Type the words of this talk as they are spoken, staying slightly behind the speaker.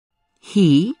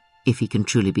He, if he can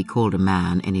truly be called a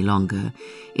man any longer,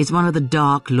 is one of the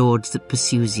dark lords that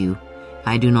pursues you.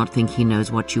 I do not think he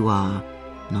knows what you are.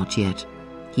 Not yet.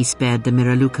 He spared the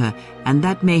Miraluka, and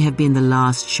that may have been the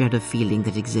last shred of feeling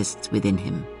that exists within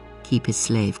him. Keep his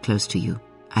slave close to you.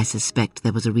 I suspect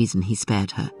there was a reason he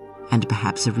spared her, and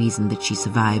perhaps a reason that she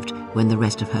survived when the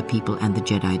rest of her people and the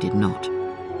Jedi did not.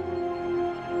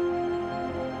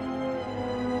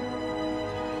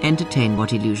 Entertain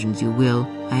what illusions you will.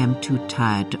 I am too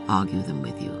tired to argue them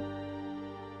with you.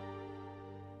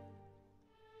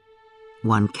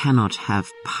 One cannot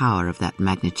have power of that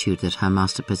magnitude that her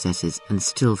master possesses and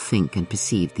still think and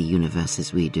perceive the universe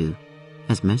as we do,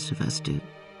 as most of us do.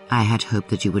 I had hoped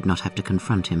that you would not have to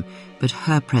confront him, but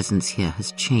her presence here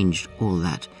has changed all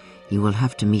that. You will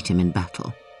have to meet him in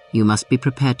battle. You must be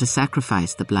prepared to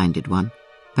sacrifice the blinded one.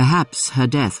 Perhaps her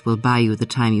death will buy you the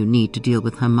time you need to deal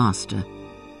with her master.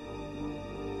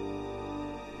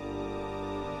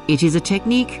 It is a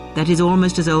technique that is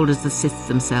almost as old as the Sith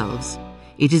themselves.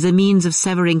 It is a means of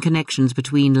severing connections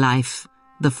between life,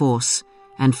 the Force,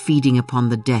 and feeding upon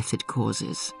the death it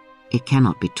causes. It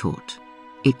cannot be taught.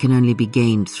 It can only be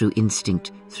gained through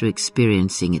instinct, through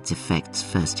experiencing its effects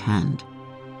firsthand.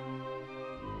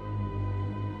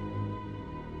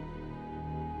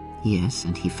 Yes,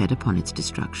 and he fed upon its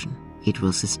destruction. It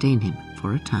will sustain him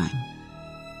for a time.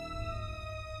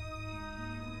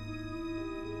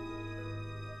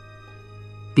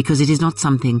 Because it is not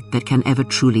something that can ever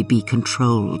truly be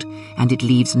controlled, and it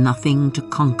leaves nothing to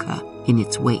conquer in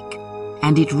its wake.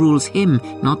 And it rules him,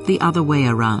 not the other way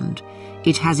around.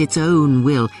 It has its own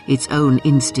will, its own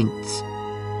instincts.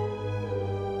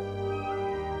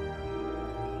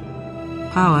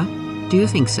 Power? Do you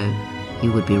think so?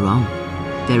 You would be wrong.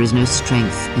 There is no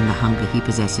strength in the hunger he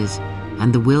possesses,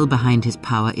 and the will behind his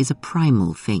power is a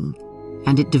primal thing,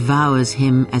 and it devours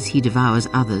him as he devours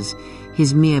others.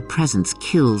 His mere presence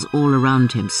kills all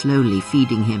around him, slowly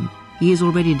feeding him. He is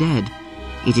already dead.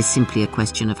 It is simply a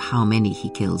question of how many he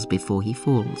kills before he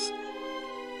falls.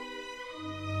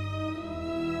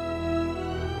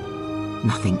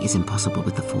 Nothing is impossible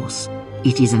with the Force.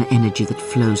 It is an energy that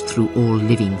flows through all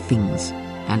living things,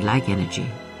 and like energy,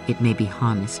 it may be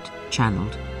harnessed,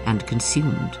 channeled, and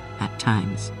consumed at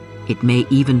times. It may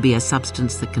even be a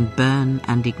substance that can burn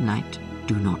and ignite.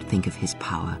 Do not think of his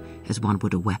power as one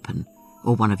would a weapon,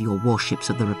 or one of your warships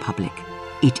of the Republic.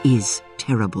 It is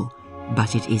terrible,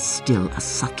 but it is still a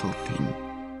subtle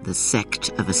thing. The sect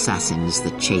of assassins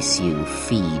that chase you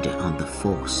feed on the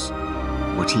Force.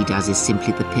 What he does is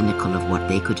simply the pinnacle of what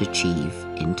they could achieve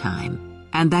in time.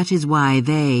 And that is why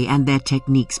they and their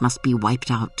techniques must be wiped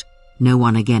out. No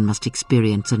one again must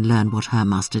experience and learn what her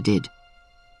master did.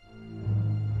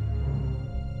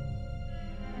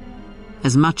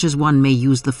 As much as one may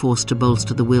use the Force to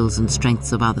bolster the wills and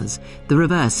strengths of others, the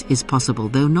reverse is possible,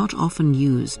 though not often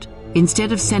used.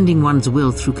 Instead of sending one's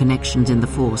will through connections in the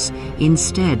Force,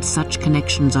 instead such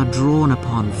connections are drawn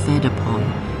upon, fed upon,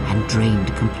 and drained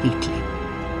completely.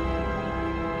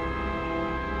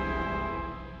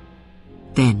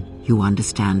 Then you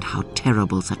understand how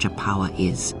terrible such a power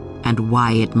is, and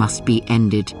why it must be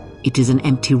ended. It is an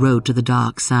empty road to the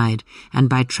dark side, and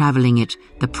by traveling it,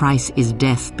 the price is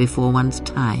death before one's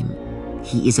time.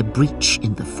 He is a breach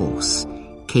in the Force,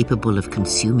 capable of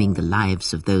consuming the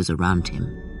lives of those around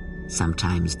him.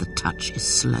 Sometimes the touch is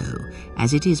slow,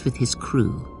 as it is with his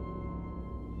crew.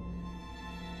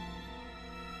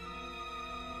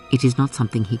 It is not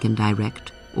something he can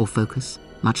direct or focus,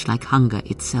 much like hunger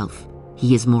itself.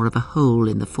 He is more of a hole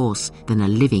in the Force than a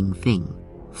living thing.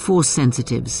 Force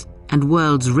sensitives and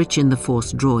worlds rich in the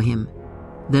Force draw him.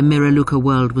 The Miraluka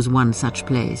world was one such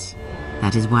place.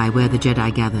 That is why where the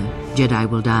Jedi gather, Jedi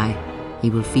will die. He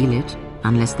will feel it,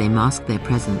 unless they mask their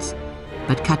presence.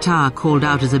 But Qatar called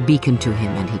out as a beacon to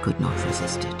him, and he could not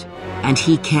resist it. And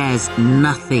he cares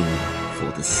nothing for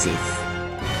the Sith,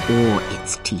 or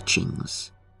its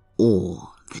teachings,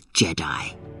 or the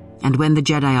Jedi. And when the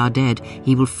Jedi are dead,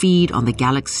 he will feed on the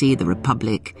galaxy, the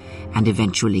Republic, and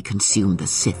eventually consume the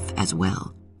Sith as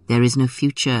well. There is no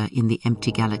future in the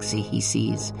empty galaxy he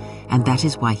sees, and that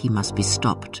is why he must be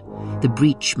stopped. The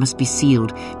breach must be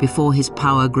sealed before his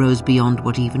power grows beyond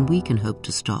what even we can hope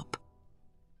to stop.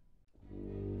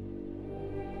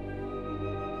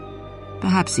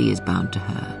 Perhaps he is bound to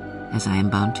her, as I am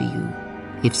bound to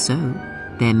you. If so,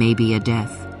 there may be a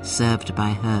death served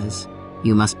by hers.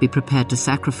 You must be prepared to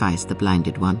sacrifice the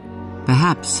blinded one.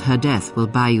 Perhaps her death will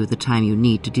buy you the time you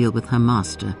need to deal with her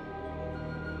master.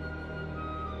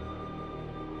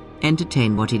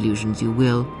 Entertain what illusions you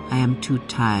will. I am too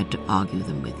tired to argue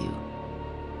them with you.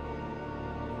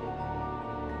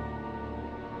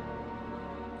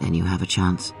 Then you have a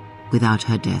chance. Without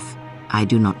her death, I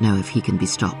do not know if he can be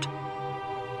stopped.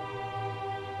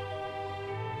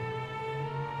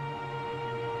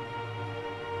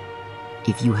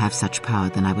 If you have such power,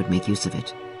 then I would make use of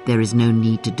it. There is no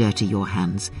need to dirty your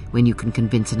hands when you can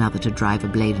convince another to drive a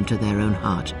blade into their own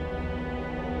heart.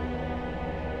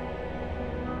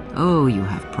 Oh, you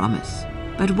have promise.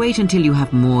 But wait until you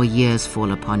have more years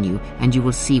fall upon you, and you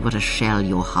will see what a shell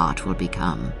your heart will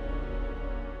become.